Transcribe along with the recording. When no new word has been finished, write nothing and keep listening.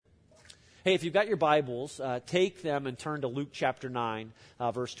Hey, if you've got your Bibles, take them and turn to Luke chapter 9,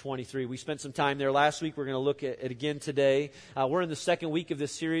 verse 23. We spent some time there last week. We're going to look at it again today. We're in the second week of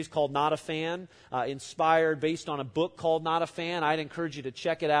this series called Not a Fan, inspired based on a book called Not a Fan. I'd encourage you to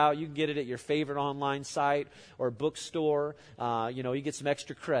check it out. You can get it at your favorite online site or bookstore. You get some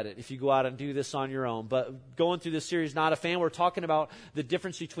extra credit if you go out and do this on your own. But going through this series, Not a Fan, we're talking about the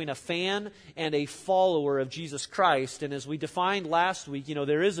difference between a fan and a follower of Jesus Christ. And as we defined last week,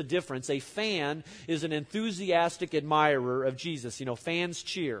 there is a difference. A fan is an enthusiastic admirer of Jesus. Fans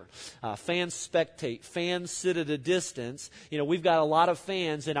cheer, fans spectate, fans sit at a distance. We've got a lot of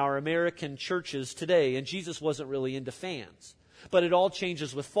fans in our American churches today, and Jesus wasn't really into fans. But it all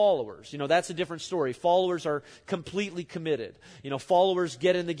changes with followers. That's a different story. Followers are completely committed. Followers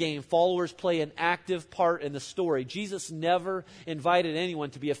get in the game. Followers play an active part in the story. Jesus never invited anyone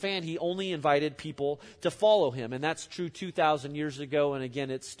to be a fan. He only invited people to follow him. And that's true 2,000 years ago. And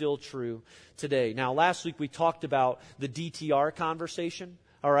again, it's still true today. Now, last week we talked about the DTR conversation.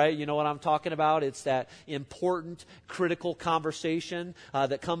 All right, you know what I'm talking about? It's that important, critical conversation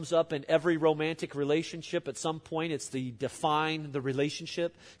that comes up in every romantic relationship. At some point, it's the define the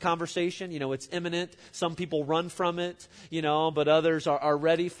relationship conversation. It's imminent. Some people run from it, but others are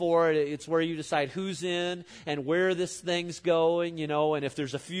ready for it. It's where you decide who's in and where this thing's going, and if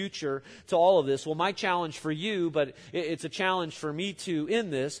there's a future to all of this. Well, my challenge for you, but it's a challenge for me too in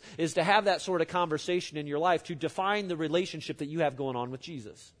this, is to have that sort of conversation in your life, to define the relationship that you have going on with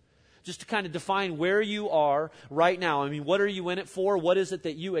Jesus. Just to kind of define where you are right now. What are you in it for? What is it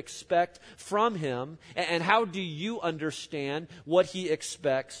that you expect from him? And how do you understand what he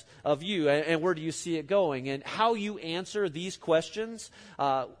expects of you? And where do you see it going? And how you answer these questions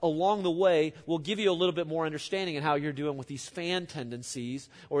along the way will give you a little bit more understanding in how you're doing with these fan tendencies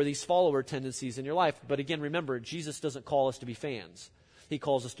or these follower tendencies in your life. But again, remember, Jesus doesn't call us to be fans. He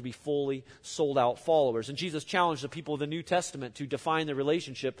calls us to be fully sold out followers. And Jesus challenged the people of the New Testament to define the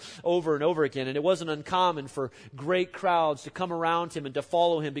relationship over and over again. And it wasn't uncommon for great crowds to come around him and to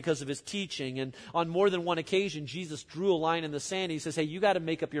follow him because of his teaching. And on more than one occasion, Jesus drew a line in the sand. He says, hey, you got to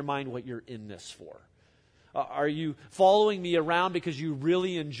make up your mind what you're in this for. Are you following me around because you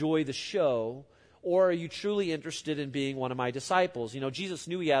really enjoy the show? Or are you truly interested in being one of my disciples? Jesus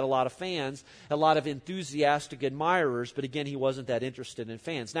knew he had a lot of fans, a lot of enthusiastic admirers, but again, he wasn't that interested in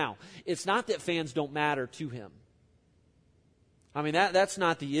fans. Now, it's not that fans don't matter to him. That's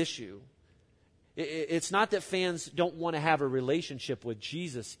not the issue. It's not that fans don't want to have a relationship with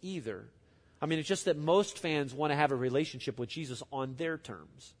Jesus either. It's just that most fans want to have a relationship with Jesus on their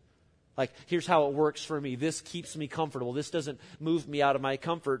terms. Like, here's how it works for me. This keeps me comfortable. This doesn't move me out of my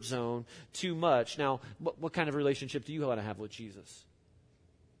comfort zone too much. Now, what kind of relationship do you want to have with Jesus?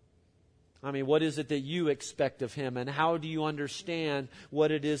 What is it that you expect of him? And how do you understand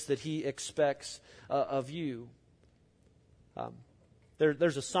what it is that he expects of you?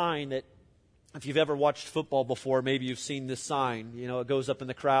 There's a sign that, if you've ever watched football before, maybe you've seen this sign. It goes up in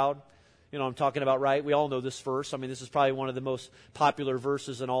the crowd. I'm talking about, right? We all know this verse. This is probably one of the most popular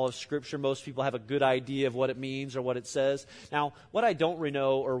verses in all of Scripture. Most people have a good idea of what it means or what it says. Now, what I don't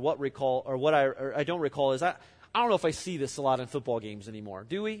know or what I don't recall is I don't know if I see this a lot in football games anymore.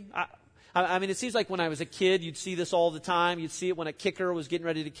 Do we? It seems like when I was a kid, you'd see this all the time. You'd see it when a kicker was getting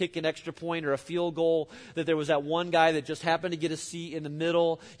ready to kick an extra point or a field goal, that there was that one guy that just happened to get a seat in the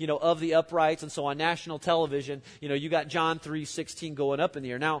middle, of the uprights. And so on national television, you got John 3:16 going up in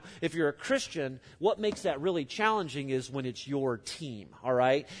the air. Now, if you're a Christian, what makes that really challenging is when it's your team, all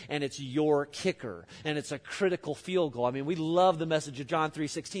right? And it's your kicker, and it's a critical field goal. We love the message of John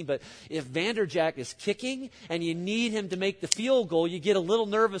 3:16, but if Vanderjack is kicking and you need him to make the field goal, you get a little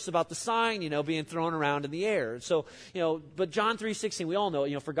nervous about the sign, being thrown around in the air. So, but John 3:16, we all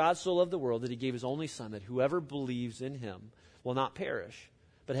know, for God so loved the world that he gave his only son, that whoever believes in him will not perish,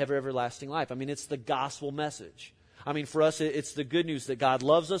 but have everlasting life. It's the gospel message. For us, it's the good news that God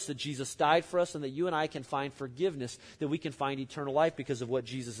loves us, that Jesus died for us, and that you and I can find forgiveness, that we can find eternal life because of what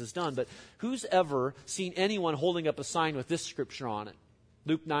Jesus has done. But who's ever seen anyone holding up a sign with this scripture on it?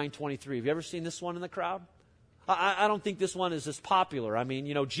 Luke 9:23. Have you ever seen this one in the crowd? I don't think this one is as popular.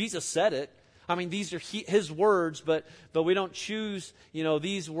 Jesus said it. These are his words, but we don't choose,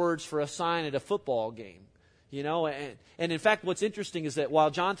 these words for a sign at a football game. And in fact, what's interesting is that while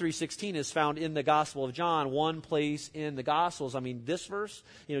John 3:16 is found in the Gospel of John, one place in the Gospels, this verse,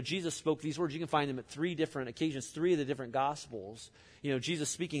 Jesus spoke these words. You can find them at 3 different occasions, 3 of the different Gospels. Jesus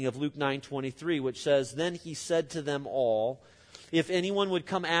speaking of Luke 9:23, which says, "Then he said to them all, if anyone would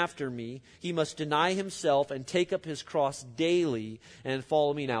come after me, he must deny himself and take up his cross daily and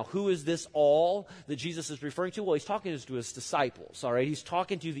follow me. Now, who is this all that Jesus is referring to? Well, he's talking to his disciples, all right? He's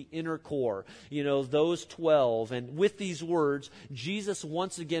talking to the inner core, those 12. And with these words, Jesus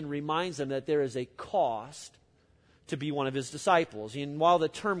once again reminds them that there is a cost to be one of his disciples. And while the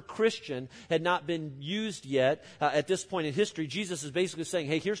term Christian had not been used yet at this point in history, Jesus is basically saying,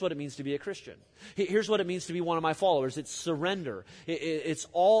 hey, here's what it means to be a Christian. Here's what it means to be one of my followers. It's surrender. It's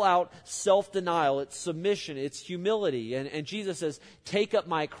all-out self-denial. It's submission. It's humility. And Jesus says, take up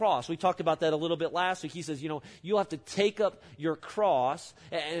my cross. We talked about that a little bit last week. He says, you'll have to take up your cross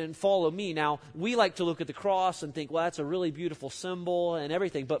and follow me. Now, we like to look at the cross and think, well, that's a really beautiful symbol and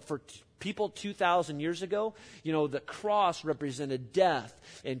everything. But for people 2,000 years ago, the cross represented death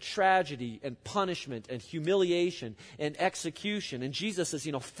and tragedy and punishment and humiliation and execution. And Jesus says,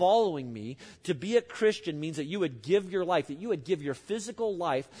 following me, to be a Christian means that you would give your life, that you would give your physical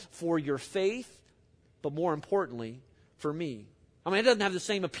life for your faith, but more importantly, for me. I mean, it doesn't have the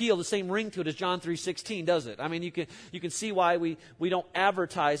same appeal, the same ring to it as John 3:16, does it? I mean, you can see why we don't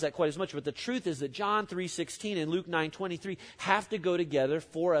advertise that quite as much. But the truth is that John 3:16 and Luke 9:23 have to go together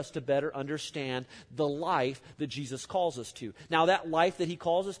for us to better understand the life that Jesus calls us to. Now, that life that he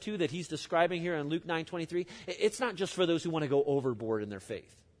calls us to, that he's describing here in Luke 9:23, it's not just for those who want to go overboard in their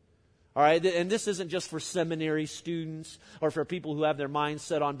faith. All right, and this isn't just for seminary students or for people who have their minds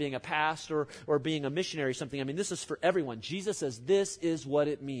set on being a pastor or being a missionary or something. I mean, this is for everyone. Jesus says this is what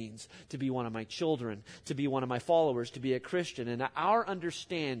it means to be one of my children, to be one of my followers, to be a Christian. And our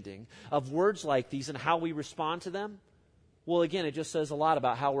understanding of words like these and how we respond to them, well, again, it just says a lot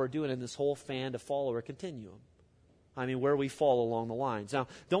about how we're doing in this whole fan to follower continuum. I mean, where we fall along the lines. Now,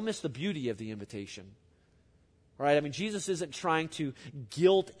 don't miss the beauty of the invitation. Right? I mean, Jesus isn't trying to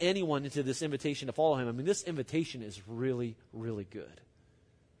guilt anyone into this invitation to follow him. I mean, this invitation is really, really good.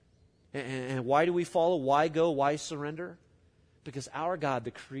 And why do we follow? Why go? Why surrender? Because our God, the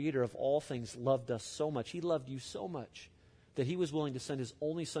creator of all things, loved us so much. He loved you so much that he was willing to send his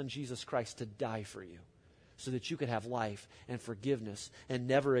only son, Jesus Christ, to die for you so that you could have life and forgiveness and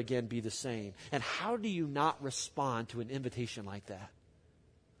never again be the same. And how do you not respond to an invitation like that?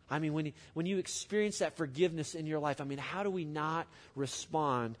 I mean, when you experience that forgiveness in your life, I mean, how do we not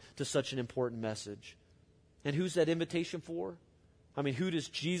respond to such an important message? And who's that invitation for? I mean, who does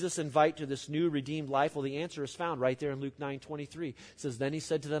Jesus invite to this new redeemed life? Well, the answer is found right there in Luke 9:23. It says, then he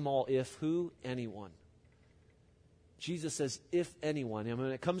said to them all, if who? Anyone. Jesus says, if anyone. And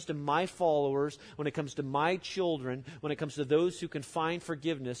when it comes to my followers, when it comes to my children, when it comes to those who can find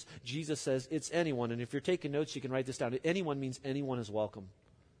forgiveness, Jesus says, it's anyone. And if you're taking notes, you can write this down. Anyone means anyone is welcome.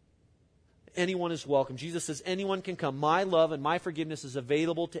 Anyone is welcome. Jesus says anyone can come. My love and my forgiveness is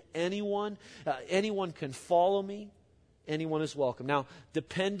available to anyone. Anyone can follow me. Anyone is welcome. Now,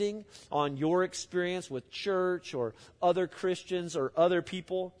 depending on your experience with church or other Christians or other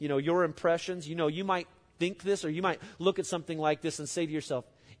people, your impressions, you might think this or you might look at something like this and say to yourself,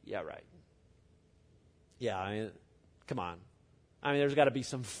 yeah, right. Yeah, I mean, come on. I mean, there's got to be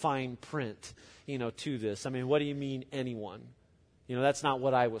some fine print, to this. I mean, what do you mean anyone? That's not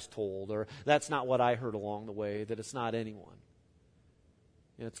what I was told, or that's not what I heard along the way, that it's not anyone.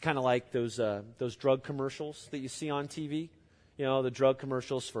 It's kind of like those drug commercials that you see on TV. The drug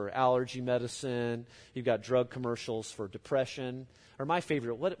commercials for allergy medicine. You've got drug commercials for depression. Or my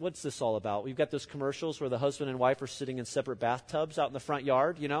favorite, what's this all about? We've got those commercials where the husband and wife are sitting in separate bathtubs out in the front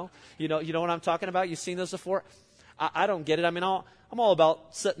yard. You know what I'm talking about? You've seen those before? I don't get it. I mean, I'm all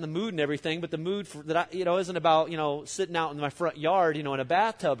about setting the mood and everything, but the mood isn't about, sitting out in my front yard, in a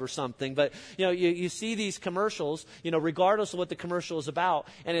bathtub or something. But, you see these commercials, regardless of what the commercial is about,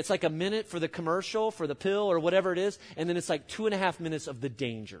 and it's like a minute for the commercial, for the pill or whatever it is, and then it's like 2.5 minutes of the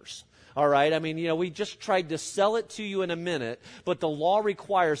dangers. All right? I mean, we just tried to sell it to you in a minute, but the law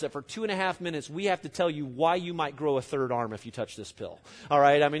requires that for 2.5 minutes, we have to tell you why you might grow a third arm if you touch this pill. All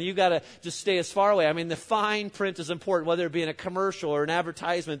right? I mean, you got to just stay as far away. I mean, the fine print is important, whether it be in a commercial or an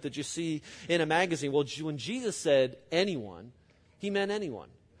advertisement that you see in a magazine. Well, when Jesus said anyone, he meant anyone.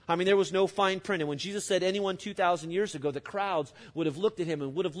 I mean, there was no fine print. And when Jesus said anyone 2,000 years ago, the crowds would have looked at him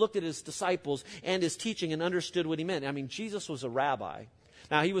and would have looked at his disciples and his teaching and understood what he meant. I mean, Jesus was a rabbi.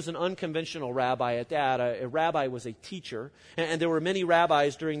 Now, he was an unconventional rabbi at that. A rabbi was a teacher, and there were many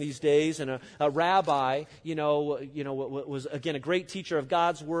rabbis during these days. And a rabbi, was again a great teacher of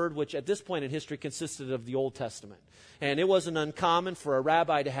God's word, which at this point in history consisted of the Old Testament. And it wasn't uncommon for a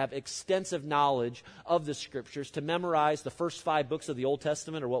rabbi to have extensive knowledge of the Scriptures, to memorize the first 5 books of the Old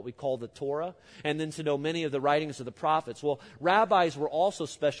Testament, or what we call the Torah, and then to know many of the writings of the prophets. Well, rabbis were also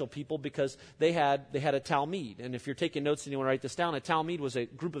special people because they had a Talmud. And if you're taking notes and you want to write this down, a Talmud was a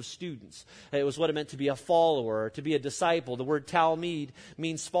group of students. It was what it meant to be a follower, or to be a disciple. The word Talmud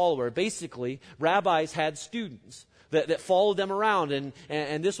means follower. Basically, rabbis had students that followed them around,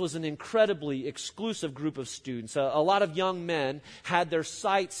 and this was an incredibly exclusive group of students. A lot of young men had their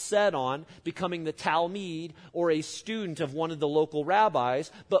sights set on becoming the Talmud or a student of one of the local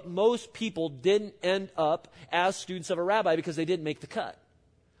rabbis, but most people didn't end up as students of a rabbi because they didn't make the cut.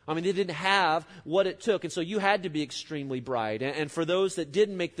 I mean, they didn't have what it took, and so you had to be extremely bright. And for those that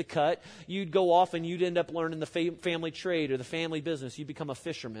didn't make the cut, you'd go off and you'd end up learning the family trade or the family business. You'd become a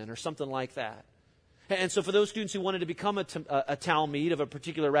fisherman or something like that. And so for those students who wanted to become a Talmud of a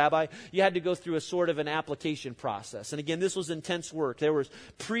particular rabbi, you had to go through a sort of an application process. And again, this was intense work. There was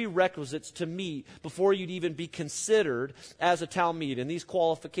prerequisites to meet before you'd even be considered as a Talmud. And these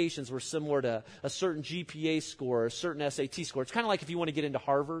qualifications were similar to a certain GPA score, a certain SAT score. It's kind of like if you want to get into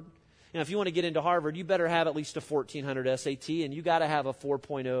Harvard. If you want to get into Harvard, you better have at least a 1400 SAT, and you got to have a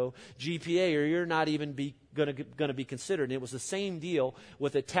 4.0 GPA, or you're not even going to be considered. And it was the same deal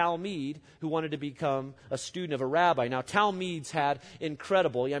with a Talmud who wanted to become a student of a rabbi. Now, Talmuds had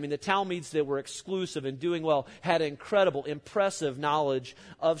the Talmuds that were exclusive and doing well had incredible, impressive knowledge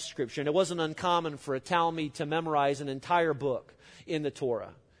of Scripture. And it wasn't uncommon for a Talmud to memorize an entire book in the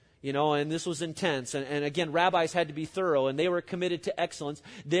Torah. And this was intense. And again, rabbis had to be thorough, and they were committed to excellence.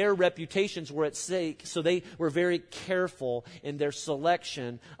 Their reputations were at stake, so they were very careful in their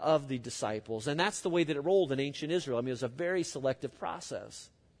selection of the disciples. And that's the way that it rolled in ancient Israel. I mean, it was a very selective process.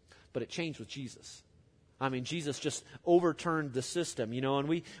 But it changed with Jesus. I mean, Jesus just overturned the system, and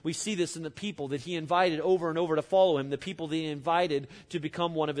we see this in the people that he invited over and over to follow him, the people that he invited to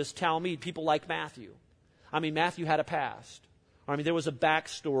become one of his Talmud, people like Matthew. I mean, Matthew had a past. I mean, there was a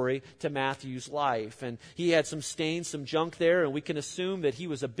backstory to Matthew's life, and he had some stains, some junk there, and we can assume that he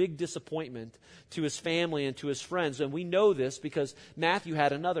was a big disappointment to his family and to his friends. And we know this because Matthew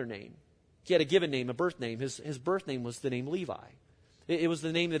had another name. He had a given name, a birth name. His birth name was the name Levi. It was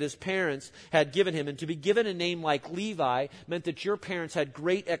the name that his parents had given him. And to be given a name like Levi meant that your parents had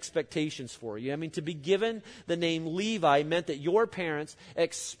great expectations for you. I mean, to be given the name Levi meant that your parents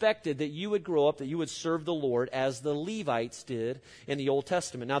expected that you would grow up, that you would serve the Lord as the Levites did in the Old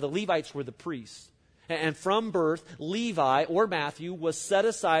Testament. Now, the Levites were the priests. And from birth, Levi, or Matthew, was set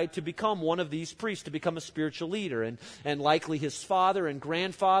aside to become one of these priests, to become a spiritual leader. And likely his father and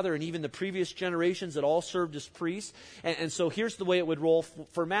grandfather and even the previous generations had all served as priests. And so here's the way it would roll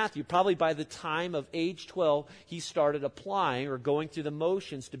for Matthew. Probably by the time of age 12, he started applying or going through the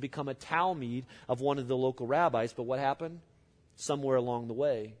motions to become a Talmud of one of the local rabbis. But what happened? Somewhere along the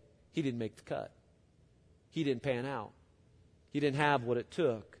way, he didn't make the cut. He didn't pan out. He didn't have what it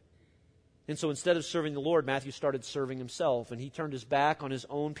took. And so instead of serving the Lord, Matthew started serving himself, and he turned his back on his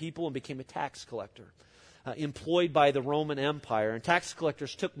own people and became a tax collector, employed by the Roman Empire. And tax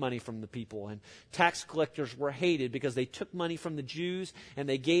collectors took money from the people, and tax collectors were hated because they took money from the Jews and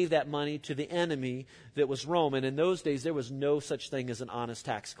they gave that money to the enemy that was Rome. And in those days, there was no such thing as an honest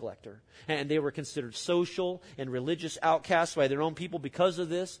tax collector. And they were considered social and religious outcasts by their own people. Because of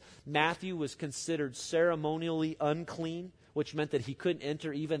this, Matthew was considered ceremonially unclean, which meant that he couldn't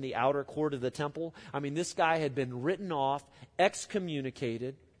enter even the outer court of the temple. I mean, this guy had been written off,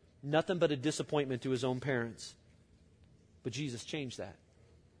 excommunicated, nothing but a disappointment to his own parents. But Jesus changed that.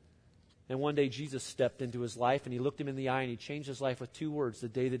 And one day Jesus stepped into his life, and he looked him in the eye, and he changed his life with 2 words the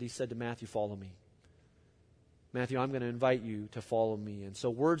day that he said to Matthew, "Follow me." Matthew, I'm going to invite you to follow me. And so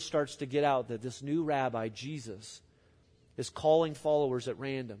word starts to get out that this new rabbi, Jesus, is calling followers at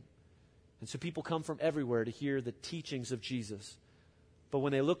random. And so people come from everywhere to hear the teachings of Jesus. But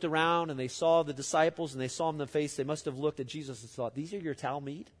when they looked around and they saw the disciples and they saw them in the face, they must have looked at Jesus and thought, "These are your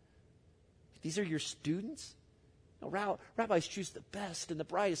Talmud? These are your students?" No, rabbis choose the best and the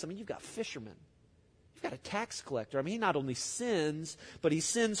brightest. I mean, you've got fishermen. You've got a tax collector. I mean, he not only sins, but he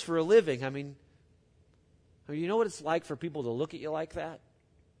sins for a living. I mean, you know what it's like for people to look at you like that?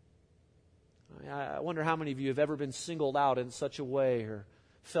 I wonder how many of you have ever been singled out in such a way, or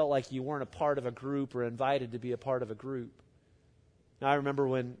felt like you weren't a part of a group or invited to be a part of a group. Now, I remember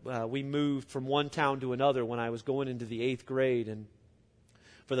when we moved from one town to another when I was going into the 8th grade, and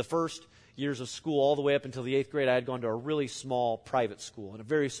For the first years of school, all the way up until the 8th grade, I had gone to a really small private school in a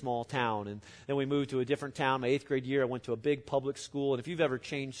very small town. And then we moved to a different town. My 8th grade year, I went to a big public school. And if you've ever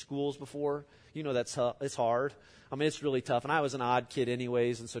changed schools before, you know it's hard. I mean, it's really tough. And I was an odd kid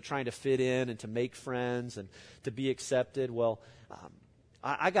anyways, and so trying to fit in and to make friends and to be accepted,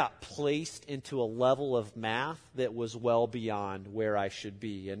 I got placed into a level of math that was well beyond where I should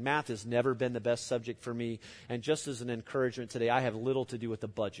be. And math has never been the best subject for me. And just as an encouragement today, I have little to do with the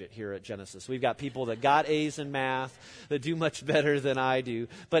budget here at Genesis. We've got people that got A's in math that do much better than I do.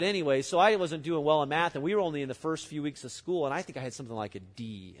 But anyway, so I wasn't doing well in math, and we were only in the first few weeks of school, and I think I had something like a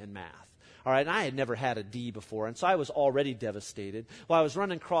D in math. All right, and I had never had a D before, and so I was already devastated. Well, I was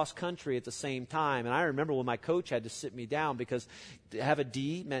running cross country at the same time, and I remember when my coach had to sit me down because to have a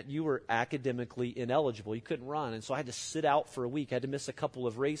D meant you were academically ineligible. You couldn't run, and so I had to sit out for a week. I had to miss a couple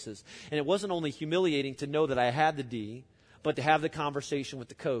of races. And it wasn't only humiliating to know that I had the D, but to have the conversation with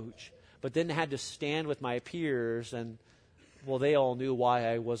the coach. But then I had to stand with my peers, and, well, they all knew why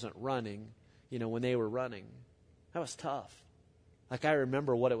I wasn't running, when they were running. That was tough. Like, I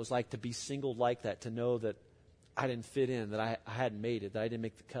remember what it was like to be singled like that, to know that I didn't fit in, that I hadn't made it, that I didn't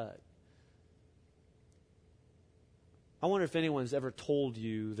make the cut. I wonder if anyone's ever told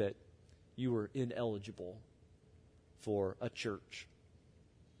you that you were ineligible for a church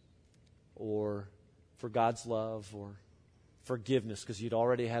or for God's love or forgiveness because you'd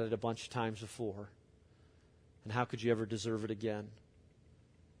already had it a bunch of times before. And how could you ever deserve it again?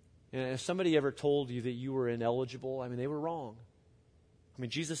 And if somebody ever told you that you were ineligible, they were wrong.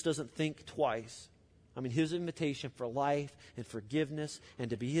 Jesus doesn't think twice. His invitation for life and forgiveness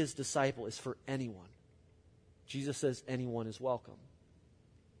and to be his disciple is for anyone. Jesus says anyone is welcome.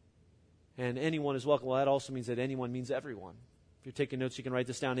 And anyone is welcome. Well, that also means that anyone means everyone. If you're taking notes, you can write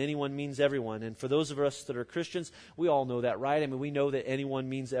this down. Anyone means everyone. And for those of us that are Christians, we all know that, right? We know that anyone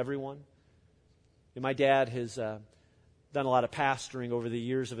means everyone. And my dad has done a lot of pastoring over the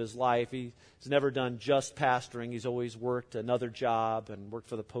years of his life. He's never done just pastoring. He's always worked another job and worked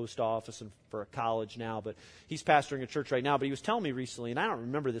for the post office and for a college now. But he's pastoring a church right now. But he was telling me recently, and I don't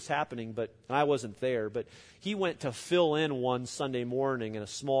remember this happening, and I wasn't there, but he went to fill in one Sunday morning in a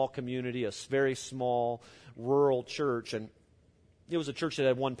small community, a very small rural church, and it was a church that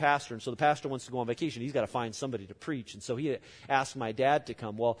had one pastor, and so the pastor wants to go on vacation. He's got to find somebody to preach. And so he asked my dad to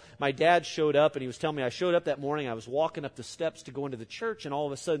come. Well, my dad showed up, and he was telling me, I showed up that morning. I was walking up the steps to go into the church, and all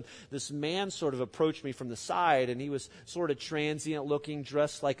of a sudden, this man sort of approached me from the side, and he was sort of transient looking,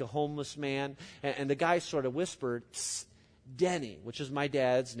 dressed like a homeless man. And the guy sort of whispered, Denny, which is my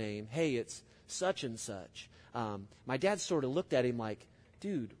dad's name, hey, it's such and such. My dad sort of looked at him like,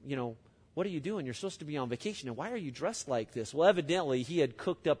 dude, what are you doing? You're supposed to be on vacation, and why are you dressed like this? Well, evidently, he had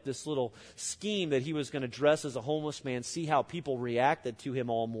cooked up this little scheme that he was going to dress as a homeless man, see how people reacted to him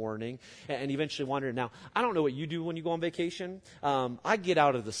all morning, and eventually wandered. Now, I don't know what you do when you go on vacation. I get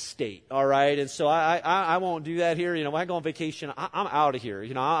out of the state, all right? And so I won't do that here. When I go on vacation, I'm out of here.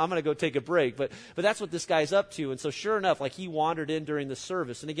 I'm going to go take a break. But that's what this guy's up to. And so sure enough, he wandered in during the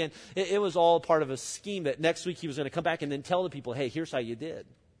service. And again, it was all part of a scheme that next week he was going to come back and then tell the people, hey, here's how you did.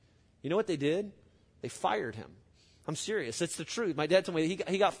 You know what they did? They fired him. I'm serious. It's the truth. My dad told me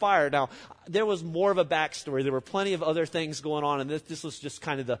he got fired. Now, there was more of a backstory. There were plenty of other things going on, and this was just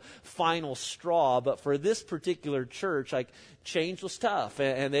kind of the final straw. But for this particular church, change was tough,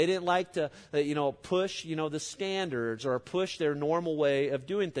 and they didn't like to, push, the standards or push their normal way of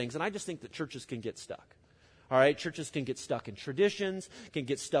doing things. And I just think that churches can get stuck. All right, churches can get stuck in traditions, can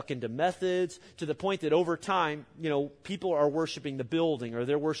get stuck into methods, to the point that over time, people are worshiping the building, or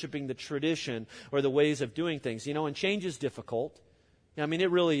they're worshiping the tradition or the ways of doing things. And change is difficult.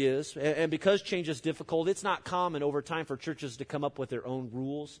 It really is. And because change is difficult, it's not common over time for churches to come up with their own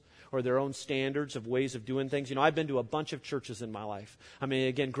rules or their own standards of ways of doing things. I've been to a bunch of churches in my life.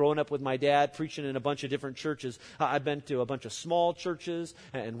 Again, growing up with my dad, preaching in a bunch of different churches, I've been to a bunch of small churches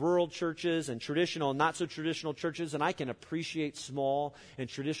and rural churches and traditional and not so traditional churches, and I can appreciate small and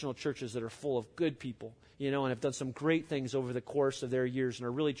traditional churches that are full of good people, and have done some great things over the course of their years and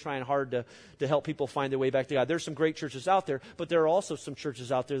are really trying hard to help people find their way back to God. There's some great churches out there, but there are also some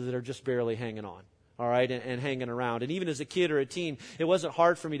churches out there that are just barely hanging on. All right, and hanging around. And even as a kid or a teen, it wasn't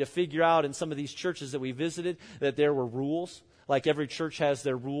hard for me to figure out in some of these churches that we visited that there were rules. Like every church has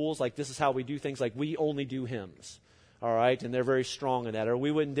their rules. Like this is how we do things. Like we only do hymns. All right, and they're very strong in that. Or we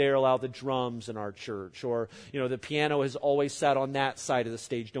wouldn't dare allow the drums in our church. Or, the piano has always sat on that side of the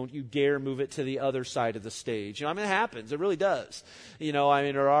stage. Don't you dare move it to the other side of the stage. It happens. It really does.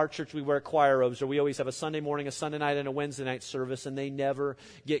 Or our church, we wear choir robes, or we always have a Sunday morning, a Sunday night, and a Wednesday night service, and they never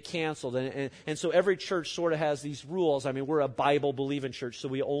get canceled. And so every church sort of has these rules. We're a Bible-believing church, so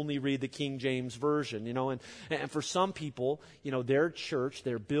we only read the King James Version, And for some people, their church,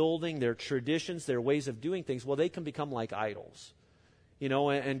 their building, their traditions, their ways of doing things, well, they can become like idols.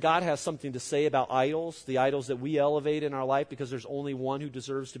 And God has something to say about idols, the idols that we elevate in our life, because there's only one who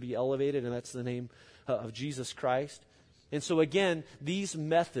deserves to be elevated, and that's the name of Jesus Christ. And so again, these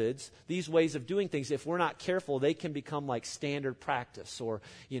methods, these ways of doing things, if we're not careful, they can become like standard practice, or,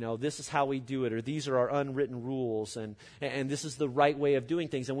 this is how we do it, or these are our unwritten rules, and this is the right way of doing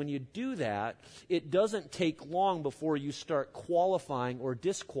things. And when you do that, it doesn't take long before you start qualifying or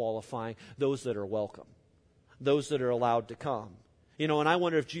disqualifying those that are welcome, those that are allowed to come. And I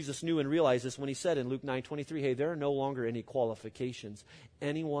wonder if Jesus knew and realized this when he said in Luke 9:23, hey, there are no longer any qualifications.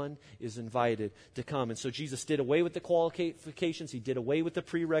 Anyone is invited to come. And so Jesus did away with the qualifications. He did away with the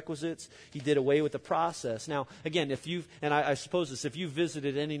prerequisites. He did away with the process. Now, again, if you've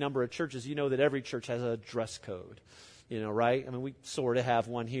visited any number of churches, you know that every church has a dress code. Right? We sort of have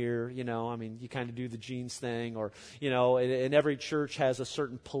one here, you kind of do the jeans thing, or, and every church has a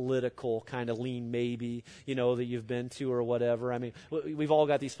certain political kind of lean maybe, that you've been to or whatever. We've all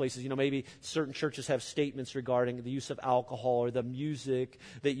got these places, maybe certain churches have statements regarding the use of alcohol or the music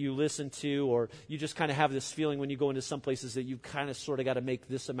that you listen to, or you just kind of have this feeling when you go into some places that you kind of sort of got to make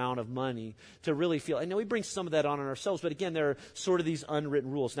this amount of money to really feel. I know we bring some of that on ourselves, but again, there are sort of these unwritten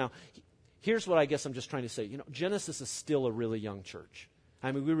rules. Now, here's what I guess I'm just trying to say. Genesis is still a really young church.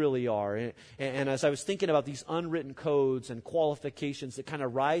 We really are. And as I was thinking about these unwritten codes and qualifications that kind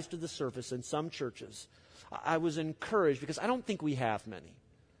of rise to the surface in some churches, I was encouraged because I don't think we have many.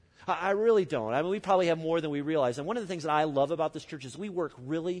 I really don't. We probably have more than we realize. And one of the things that I love about this church is we work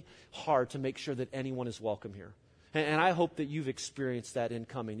really hard to make sure that anyone is welcome here. And I hope that you've experienced that in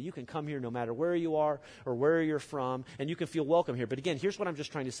coming. You can come here no matter where you are or where you're from, and you can feel welcome here. But again, here's what I'm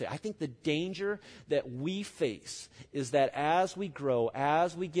just trying to say. I think the danger that we face is that as we grow,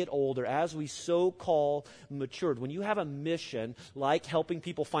 as we get older, as we so-called matured, when you have a mission like helping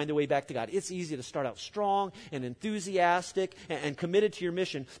people find their way back to God, it's easy to start out strong and enthusiastic and committed to your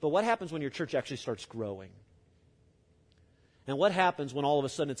mission. But what happens when your church actually starts growing? And what happens when all of a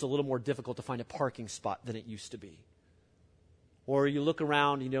sudden it's a little more difficult to find a parking spot than it used to be? Or you look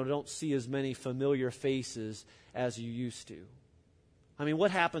around and don't see as many familiar faces as you used to.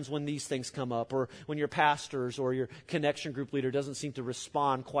 What happens when these things come up, or when your pastors or your connection group leader doesn't seem to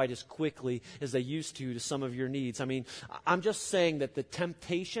respond quite as quickly as they used to some of your needs? I'm just saying that the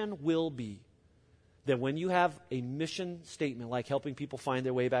temptation will be that when you have a mission statement like helping people find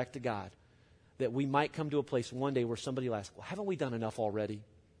their way back to God, that we might come to a place one day where somebody will ask, well, haven't we done enough already?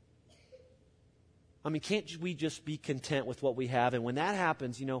 Can't we just be content with what we have? And when that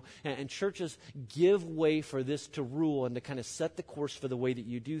happens, and churches give way for this to rule and to kind of set the course for the way that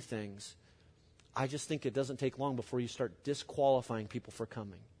you do things, I just think it doesn't take long before you start disqualifying people for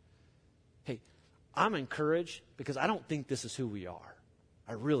coming. Hey, I'm encouraged because I don't think this is who we are.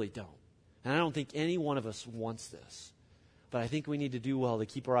 I really don't. And I don't think any one of us wants this. But I think we need to do well to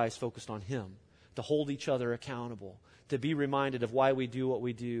keep our eyes focused on Him, to hold each other accountable, to be reminded of why we do what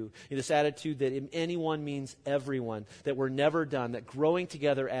we do. This attitude that anyone means everyone, that we're never done, that growing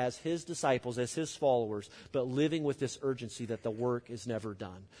together as His disciples, as His followers, but living with this urgency that the work is never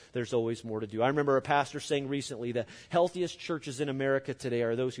done. There's always more to do. I remember a pastor saying recently the healthiest churches in America today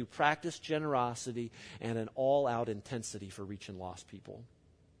are those who practice generosity and an all-out intensity for reaching lost people.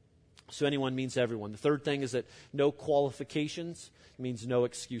 So anyone means everyone. The third thing is that no qualifications means no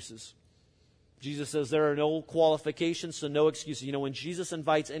excuses. Jesus says there are no qualifications, so no excuses. When Jesus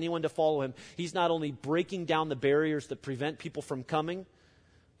invites anyone to follow Him, He's not only breaking down the barriers that prevent people from coming,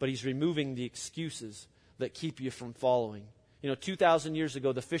 but He's removing the excuses that keep you from following. 2,000 years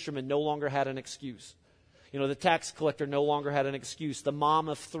ago, the fisherman no longer had an excuse. The tax collector no longer had an excuse. The mom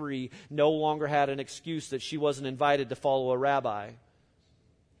of 3 no longer had an excuse that she wasn't invited to follow a rabbi.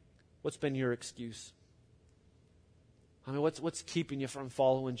 What's been your excuse? What's keeping you from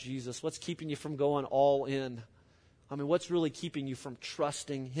following Jesus? What's keeping you from going all in? What's really keeping you from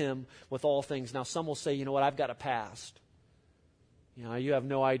trusting Him with all things? Now, some will say, I've got a past. You have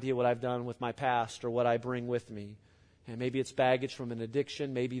no idea what I've done with my past or what I bring with me. And maybe it's baggage from an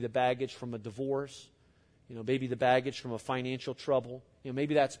addiction, maybe the baggage from a divorce. maybe the baggage from a financial trouble.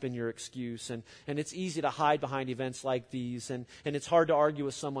 Maybe that's been your excuse. And it's easy to hide behind events like these. And it's hard to argue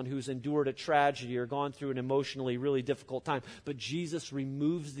with someone who's endured a tragedy or gone through an emotionally really difficult time. But Jesus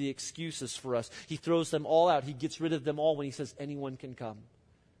removes the excuses for us. He throws them all out. He gets rid of them all when he says anyone can come.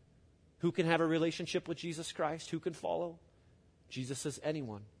 Who can have a relationship with Jesus Christ? Who can follow? Jesus says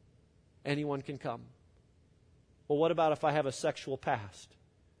anyone. Anyone can come. Well, what about if I have a sexual past?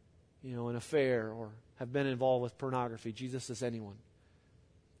 An affair, or have been involved with pornography? Jesus says anyone.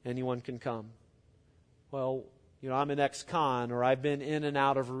 Anyone can come. Well, I'm an ex-con, or I've been in and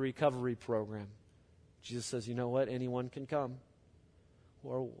out of a recovery program. Jesus says, you know what? Anyone can come.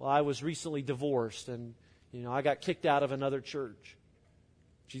 Or I was recently divorced, and I got kicked out of another church.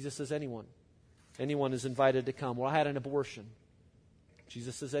 Jesus says anyone. Anyone is invited to come. Or I had an abortion.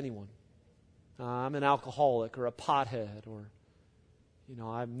 Jesus says anyone. I'm an alcoholic or a pothead, or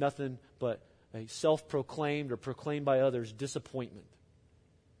I'm nothing but a self-proclaimed or proclaimed by others disappointment.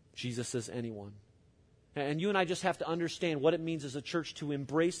 Jesus says anyone. And you and I just have to understand what it means as a church to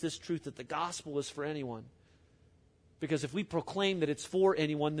embrace this truth that the gospel is for anyone. Because if we proclaim that it's for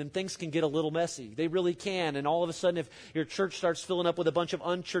anyone, then things can get a little messy. They really can. And all of a sudden, if your church starts filling up with a bunch of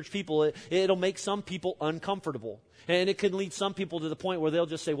unchurched people, it'll make some people uncomfortable. And it can lead some people to the point where they'll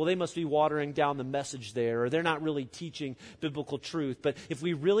just say, well, they must be watering down the message there, or they're not really teaching biblical truth. But if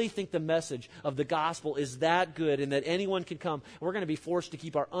we really think the message of the gospel is that good and that anyone can come, we're going to be forced to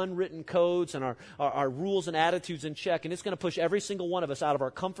keep our unwritten codes and our rules and attitudes in check. And it's going to push every single one of us out of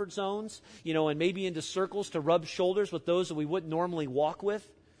our comfort zones, and maybe into circles to rub shoulders with those that we wouldn't normally walk with.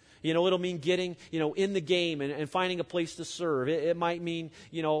 It'll mean getting, in the game and finding a place to serve. It might mean,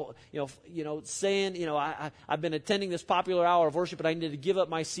 saying, I've been attending this popular hour of worship, but I need to give up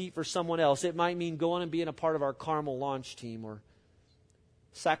my seat for someone else. It might mean going and being a part of our Carmel launch team, or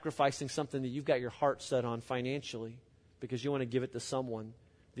sacrificing something that you've got your heart set on financially because you want to give it to someone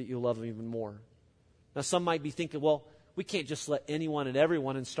that you love even more. Now, some might be thinking, well, we can't just let anyone and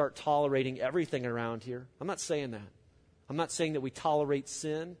everyone and start tolerating everything around here. I'm not saying that. I'm not saying that we tolerate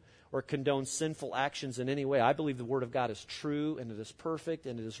sin or condone sinful actions in any way. I believe the Word of God is true, and it is perfect,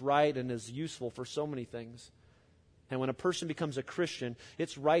 and it is right, and it is useful for so many things. And when a person becomes a Christian,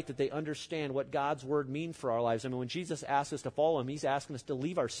 it's right that they understand what God's Word means for our lives. I mean, when Jesus asks us to follow Him, He's asking us to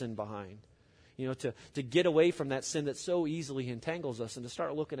leave our sin behind. To get away from that sin that so easily entangles us, and to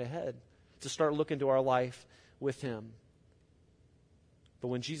start looking ahead, to start looking to our life with Him. But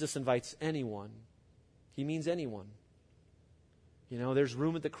when Jesus invites anyone, He means anyone. There's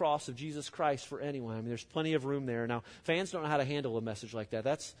room at the cross of Jesus Christ for anyone. I mean, there's plenty of room there. Now, fans don't know how to handle a message like that.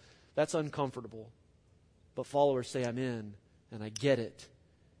 That's uncomfortable. But followers say, I'm in, and I get it.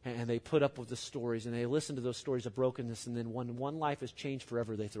 And they put up with the stories, and they listen to those stories of brokenness, and then when one life is changed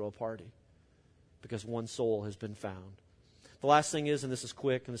forever, they throw a party because one soul has been found. The last thing is, and this is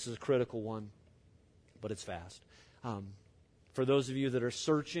quick, and this is a critical one, but it's fast. For those of you that are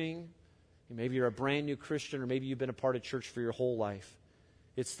searching, maybe you're a brand new Christian, or maybe you've been a part of church for your whole life.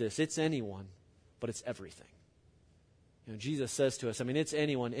 It's this. It's anyone, but it's everything. Jesus says to us, it's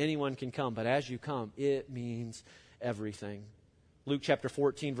anyone. Anyone can come, but as you come, it means everything. Luke chapter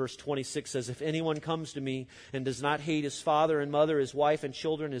 14, verse 26 says, if anyone comes to me and does not hate his father and mother, his wife and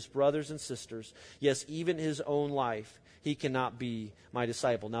children, his brothers and sisters, yes, even his own life, he cannot be my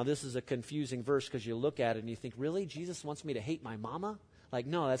disciple. Now, this is a confusing verse because you look at it and you think, really? Jesus wants me to hate my mama?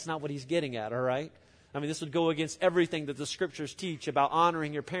 No, that's not what he's getting at, all right? This would go against everything that the Scriptures teach about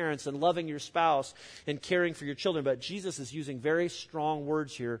honoring your parents and loving your spouse and caring for your children. But Jesus is using very strong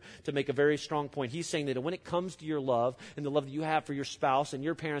words here to make a very strong point. He's saying that when it comes to your love and the love that you have for your spouse and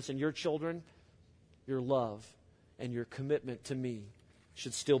your parents and your children, your love and your commitment to me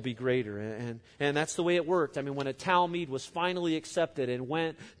should still be greater. And that's the way it worked. When a Talmud was finally accepted and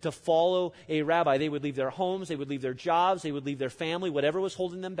went to follow a rabbi, they would leave their homes, they would leave their jobs, they would leave their family, whatever was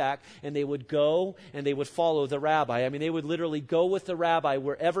holding them back, and they would go and they would follow the rabbi. They would literally go with the rabbi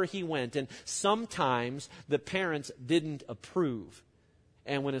wherever he went. And sometimes the parents didn't approve.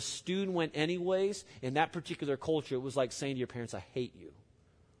 And when a student went anyways, in that particular culture, it was like saying to your parents, I hate you.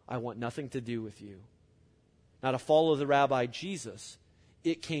 I want nothing to do with you. Now, to follow the rabbi Jesus,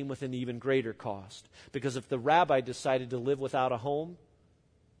 it came with an even greater cost. Because if the rabbi decided to live without a home,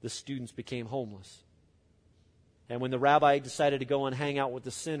 the students became homeless. And when the rabbi decided to go and hang out with the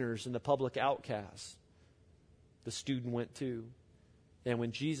sinners and the public outcasts, the student went too. And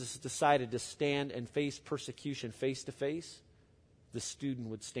when Jesus decided to stand and face persecution face to face, the student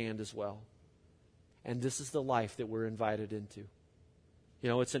would stand as well. And this is the life that we're invited into.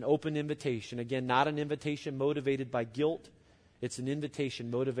 It's an open invitation. Again, not an invitation motivated by guilt. It's an invitation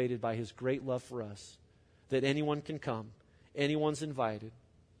motivated by His great love for us, that anyone can come. Anyone's invited.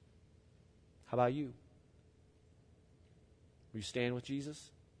 How about you? Will you stand with Jesus?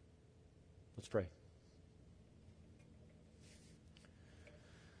 Let's pray.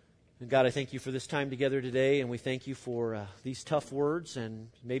 And God, I thank you for this time together today, and we thank you for these tough words and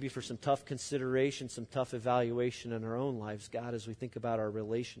maybe for some tough consideration, some tough evaluation in our own lives, God, as we think about our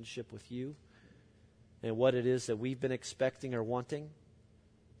relationship with you and what it is that we've been expecting or wanting.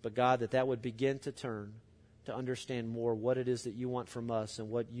 But God, that would begin to turn to understand more what it is that you want from us and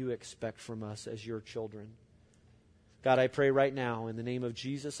what you expect from us as your children. God, I pray right now in the name of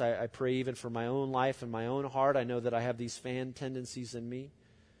Jesus, I pray even for my own life and my own heart. I know that I have these fan tendencies in me.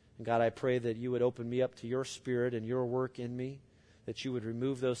 And God, I pray that you would open me up to your Spirit and your work in me, that you would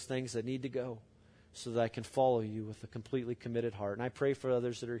remove those things that need to go so that I can follow you with a completely committed heart. And I pray for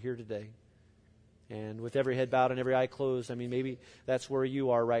others that are here today. And with every head bowed and every eye closed, I mean, maybe that's where you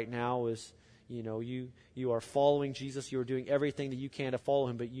are right now is, you are following Jesus. You are doing everything that you can to follow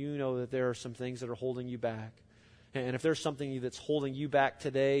him, but you know that there are some things that are holding you back. And if there's something that's holding you back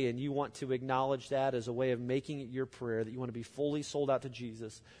today and you want to acknowledge that as a way of making it your prayer, that you want to be fully sold out to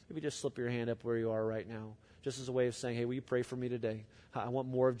Jesus, maybe just slip your hand up where you are right now, just as a way of saying, hey, will you pray for me today? I want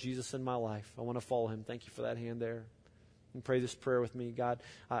more of Jesus in my life. I want to follow him. Thank you for that hand there. And pray this prayer with me. God,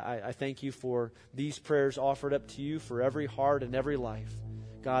 I thank you for these prayers offered up to you for every heart and every life.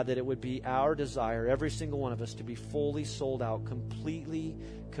 God, that it would be our desire, every single one of us, to be fully sold out, completely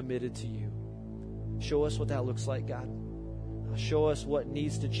committed to you. Show us what that looks like, God. Show us what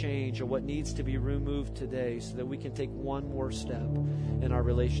needs to change or what needs to be removed today so that we can take one more step in our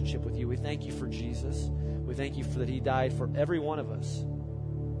relationship with you. We thank you for Jesus. We thank you for that he died for every one of us.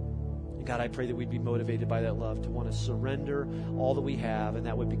 And God, I pray that we'd be motivated by that love to want to surrender all that we have, and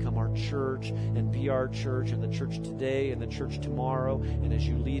that would become our church and be our church and the church today and the church tomorrow. And as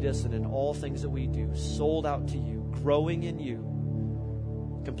you lead us and in all things that we do, sold out to you, growing in you,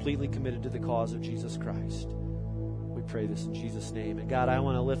 completely committed to the cause of Jesus Christ. We pray this in Jesus' name. And God, I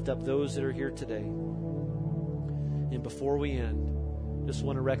want to lift up those that are here today. And before we end, just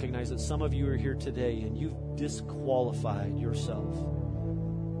want to recognize that some of you are here today and you've disqualified yourself.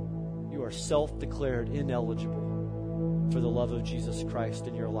 You are self-declared ineligible for the love of Jesus Christ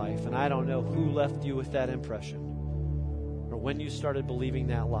in your life. And I don't know who left you with that impression or when you started believing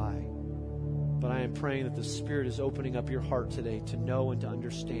that lie. But I am praying that the Spirit is opening up your heart today to know and to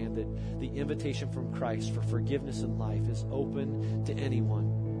understand that the invitation from Christ for forgiveness in life is open to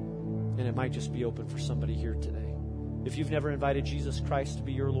anyone. And it might just be open for somebody here today. If you've never invited Jesus Christ to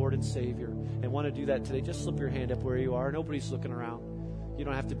be your Lord and Savior and want to do that today, just slip your hand up where you are. Nobody's looking around. You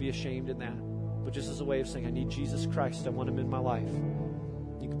don't have to be ashamed in that. But just as a way of saying, I need Jesus Christ. I want him in my life.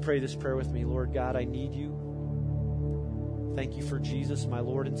 You can pray this prayer with me. Lord God, I need you. Thank you for Jesus, my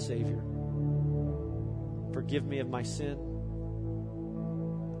Lord and Savior. Forgive me of my sin.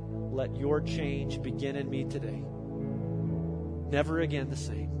 Let your change begin in me today. Never again the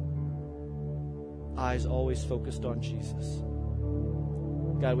same. Eyes always focused on Jesus.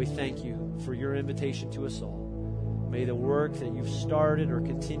 God, we thank you for your invitation to us all. May the work that you've started or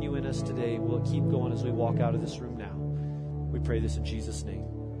continue in us today will keep going as we walk out of this room now. We pray this in Jesus' name.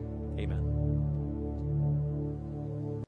 Amen.